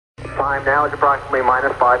Time now is approximately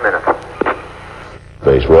minus 5 minutes.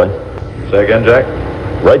 Face, Roy. Say again, Jack?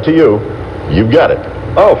 Right to you. You've got it.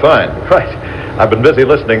 Oh, fine. Right. I've been busy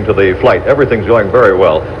listening to the flight. Everything's going very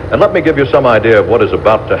well. And let me give you some idea of what is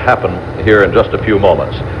about to happen here in just a few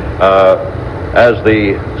moments. As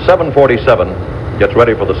the 747 gets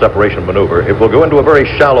ready for the separation maneuver, it will go into a very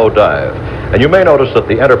shallow dive. And you may notice that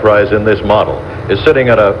the Enterprise in this model is sitting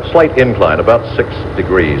at a slight incline, about 6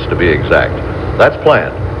 degrees to be exact. That's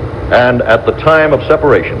planned. And at the time of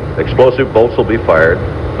separation, explosive bolts will be fired.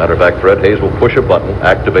 Matter of fact, Fred Hayes will push a button,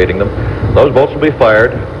 activating them. Those bolts will be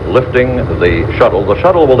fired, lifting the shuttle. The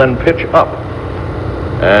shuttle will then pitch up,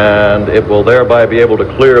 and it will thereby be able to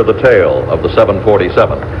clear the tail of the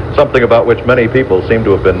 747, something about which many people seem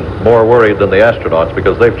to have been more worried than the astronauts,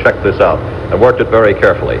 because they've checked this out and worked it very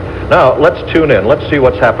carefully. Now, let's tune in. Let's see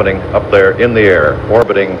what's happening up there in the air,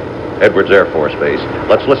 orbiting Edwards Air Force Base.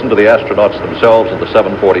 Let's listen to the astronauts themselves and the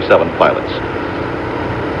 747 pilots.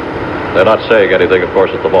 They're not saying anything, of course,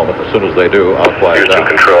 at the moment. As soon as they do, I'll quiet down.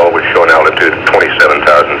 Houston Control, we're showing altitude of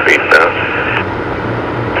 27,000 feet now.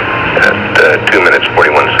 At 2 minutes,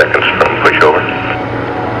 41 seconds from pushover.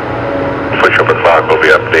 Pushover clock will be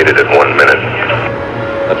updated at 1 minute.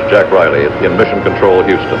 That's Jack Riley in Mission Control,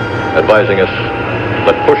 Houston, advising us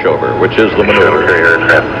that pushover, which is the maneuver.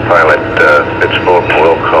 Aircraft pilot Pittsburgh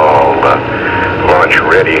will call launch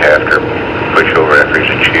ready after pushover, after he's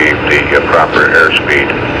achieved the proper airspeed.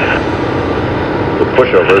 The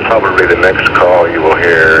pushover. Probably the next call you will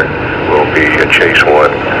hear will be Chase 1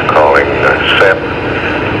 calling SEP.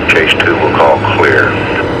 Chase 2 will call clear.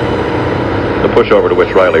 The pushover to which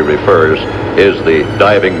Riley refers is the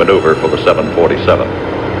diving maneuver for the 747.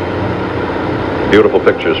 Beautiful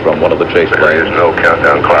pictures from one of the chase planes. There is no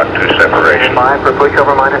countdown clock to separation. 5 for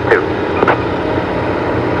pushover minus 2.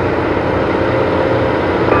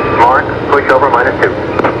 Mark, pushover minus 2.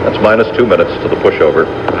 That's minus 2 minutes to the pushover.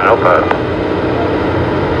 Alpha.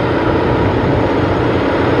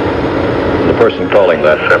 The person calling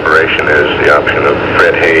that Separation is the option of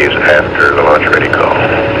Fred Hayes after the launch ready call.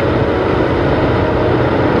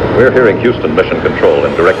 We're hearing Houston Mission Control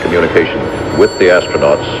in direct communication with the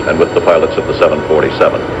astronauts and with the pilots of the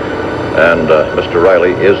 747. And Mr.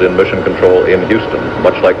 Riley is in Mission Control in Houston,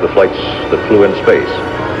 much like the flights that flew in space.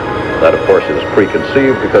 That, of course, is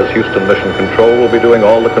preconceived because Houston Mission Control will be doing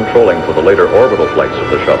all the controlling for the later orbital flights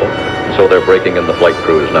of the shuttle. And so they're breaking in the flight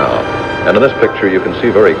crews now. And in this picture, you can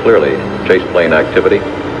see very clearly chase plane activity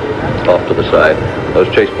off to the side.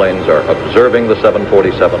 Those chase planes are observing the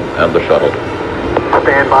 747 and the shuttle.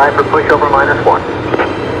 Stand by for pushover minus 1.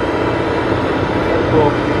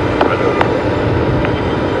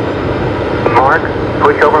 Mark,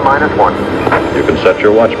 pushover minus 1. You can set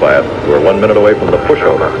your watch by it. We're 1 minute away from the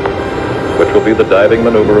pushover, which will be the diving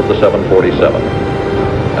maneuver of the 747.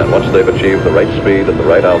 And once they've achieved the right speed and the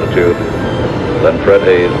right altitude, then Fred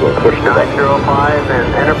Hayes will push the button. 905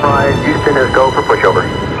 and Enterprise Houston is go for pushover.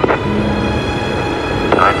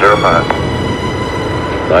 905.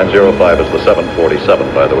 905 is the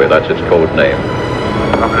 747, by the way. That's its code name.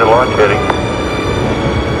 Up to launch heading.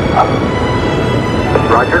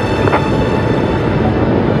 Roger.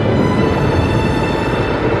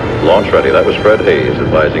 Launch ready. That was Fred Hayes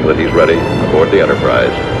advising that he's ready aboard the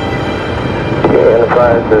Enterprise.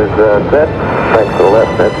 Enterprise is set. Thanks for the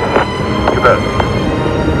left set. You bet.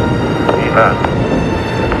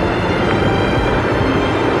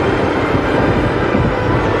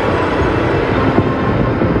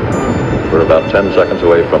 We're about 10 seconds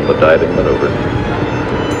away from the diving maneuver.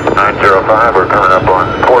 905, we're coming up on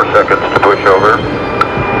 4 seconds to pushover.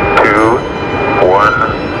 2,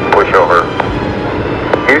 1, pushover.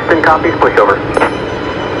 Houston copies pushover.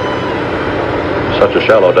 Such a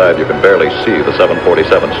shallow dive you can barely see the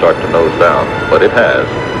 747 start to nose down, but it has.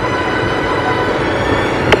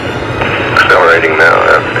 Accelerating now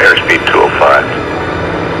at airspeed 205.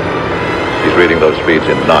 He's reading those speeds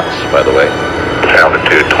in knots, by the way.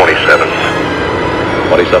 Altitude 27.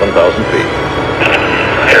 27,000 feet.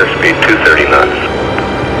 Airspeed 230 knots.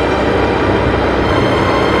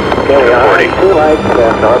 Okay, 2 lights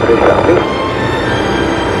and orbit copy.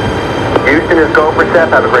 Houston is go for SEP.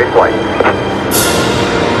 Have a great flight.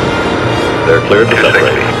 They're cleared to 260.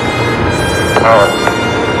 separate. Power.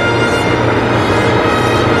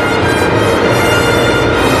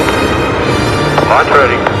 Launch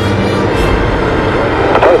ready.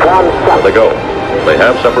 There they go. They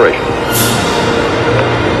have separation.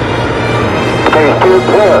 Phase 2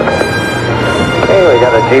 clear. Okay, we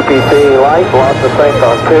got a GPC light, lost the sync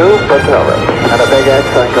on 2, pushing over. And a big X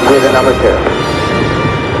on computer number 2.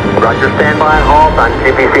 Roger, stand by and halt on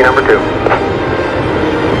GPC number 2.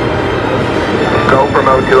 Go for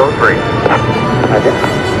mode 203.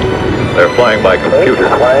 They're flying by computer,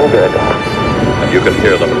 Flying good. and you can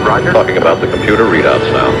hear them talking about the computer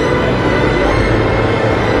readouts now.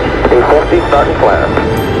 250 starting flare.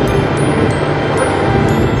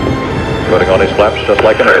 Putting on his flaps just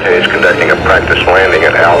like an Fred Hayes airplane. conducting a practice landing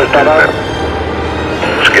at altitude.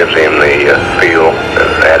 This gives him the feel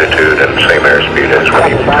and attitude and same airspeed as when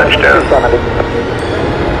he touched down. 270.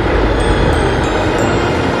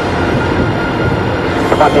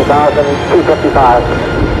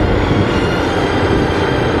 20,255.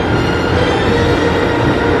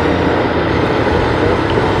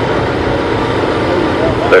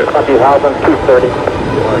 There. 20,230.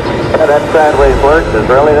 Yeah, that sideways work is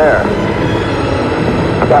really there.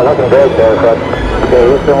 Not looking good there, but okay,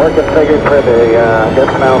 he's been working figures for the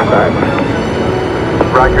dismount start.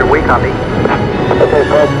 Roger, we copy. Okay,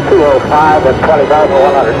 so 205 at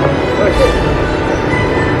 20,100.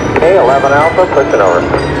 Okay, 11 Alpha, pushing over.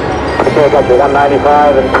 Okay, got you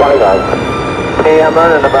 195 and 20,000. Okay, I'm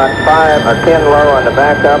running about 5 or 10 low on the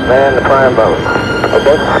backup and the prime boat.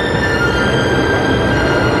 Okay?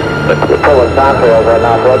 You're pulling contrails right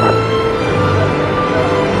now, Fred.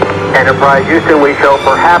 Enterprise Houston, we show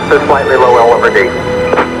perhaps a slightly low L over D.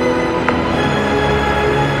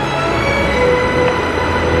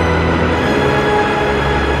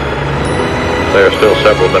 They are still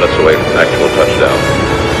several minutes away from actual touchdown.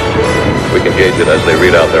 We can gauge it as they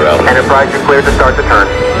read out their altitude. Enterprise, you're cleared to start the turn.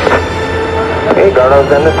 Okay, Gardo's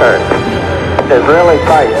in the turn. It's really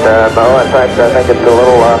tight, Bo. In fact, I think it's a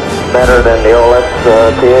little better than the OLS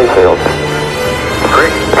TA field.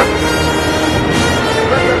 Great.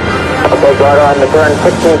 Okay, Gardo on the turn,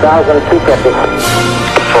 16,250.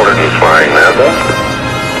 Fullerton flying now. Okay.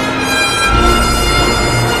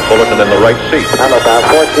 Fullerton in the right seat. I'm about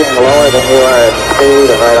 14 lower than you are at speed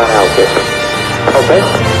and right on altitude. Okay.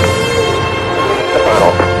 The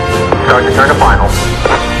final. Start to turn to final.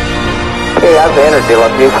 Okay, how's the energy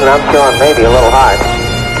look, Houston? I'm feeling maybe a little high.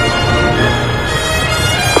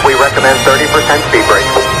 We recommend 30% speed brake.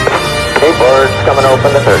 Okay, board's coming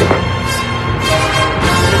open to 30.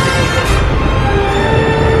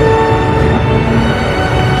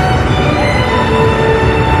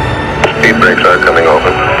 Speed brakes are coming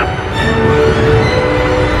open.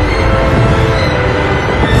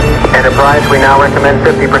 Enterprise, we now recommend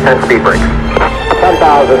 50% speed brakes.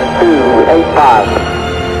 10,285.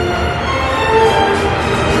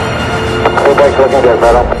 Speed brakes looking good,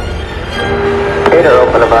 brother. Gator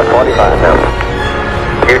open about 45 now.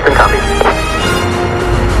 Houston, copy.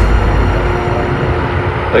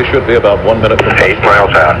 They should be about 1 minute from 8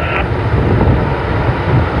 miles out.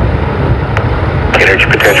 Energy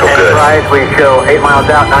potential good. Enterprise, we show 8 miles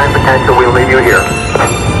out, 9 potential. We'll leave you here.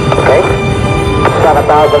 Okay.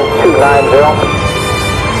 7,290.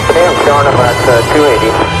 Today I'm showing about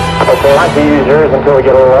 280. Okay, I'd like to use yours until we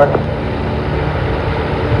get a little luck.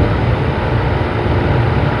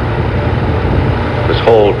 This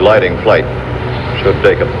whole gliding flight should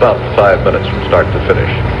take about 5 minutes from start to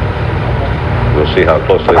finish. We'll see how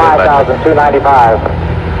closely they match. 5,295.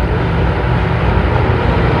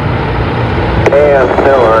 And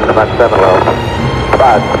still earned about 7 low.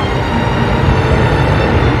 5.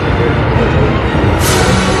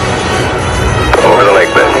 Over the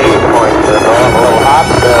lake bed. Points a little hot.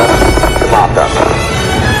 Mopped up.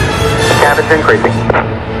 Cabin's increasing.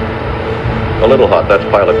 A little hot. That's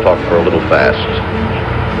pilot talk for a little fast.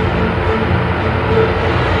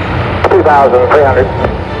 2,300.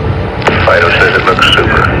 Fido says it looks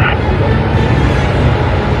super.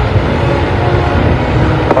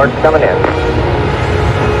 Parts coming in.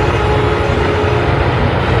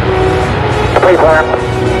 Pre-clear.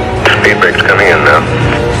 Speed brakes coming in now.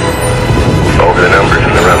 Over the numbers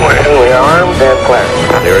in the runway. We are armed and clear.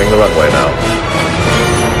 Nearing the runway now.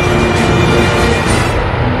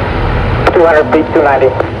 200 feet,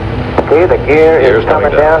 290. Okay, the gear Gear's is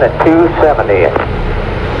coming coming down at 270.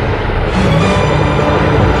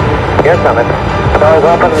 Gear coming. Doors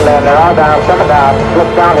open and they're all down. Coming down.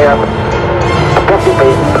 Look down here. 50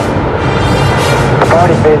 feet.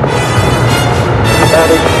 40 feet.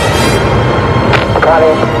 30.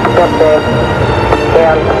 20. 15.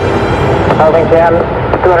 10. Holding 10.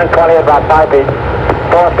 220 at about 5 feet.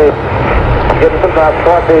 4 feet. Getting some thrust.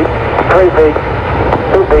 4 feet. 3 feet.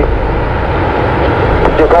 2 feet.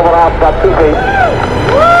 Just over off about 2 feet.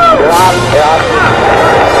 You're on. You're on.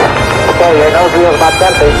 Okay, your nose wheel is about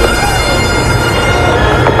 10 feet.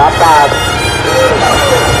 About 5.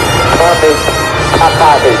 4 feet. About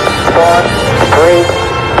 5 feet. 4, 3,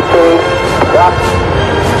 2, drop.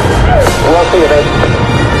 We'll see you, babe.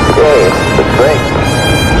 Okay, it's great.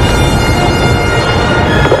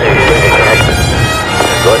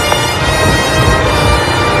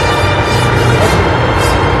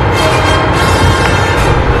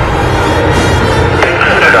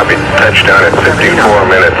 We touched down at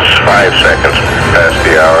 54 minutes, 5 seconds past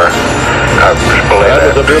the hour.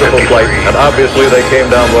 That was a beautiful flight, and obviously they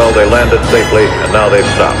came down well, they landed safely, and now they've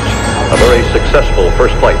stopped. A very successful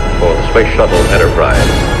first flight for the Space Shuttle Enterprise.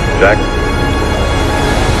 Jack?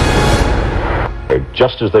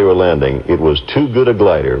 Just as they were landing, it was too good a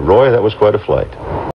glider. Roy, that was quite a flight.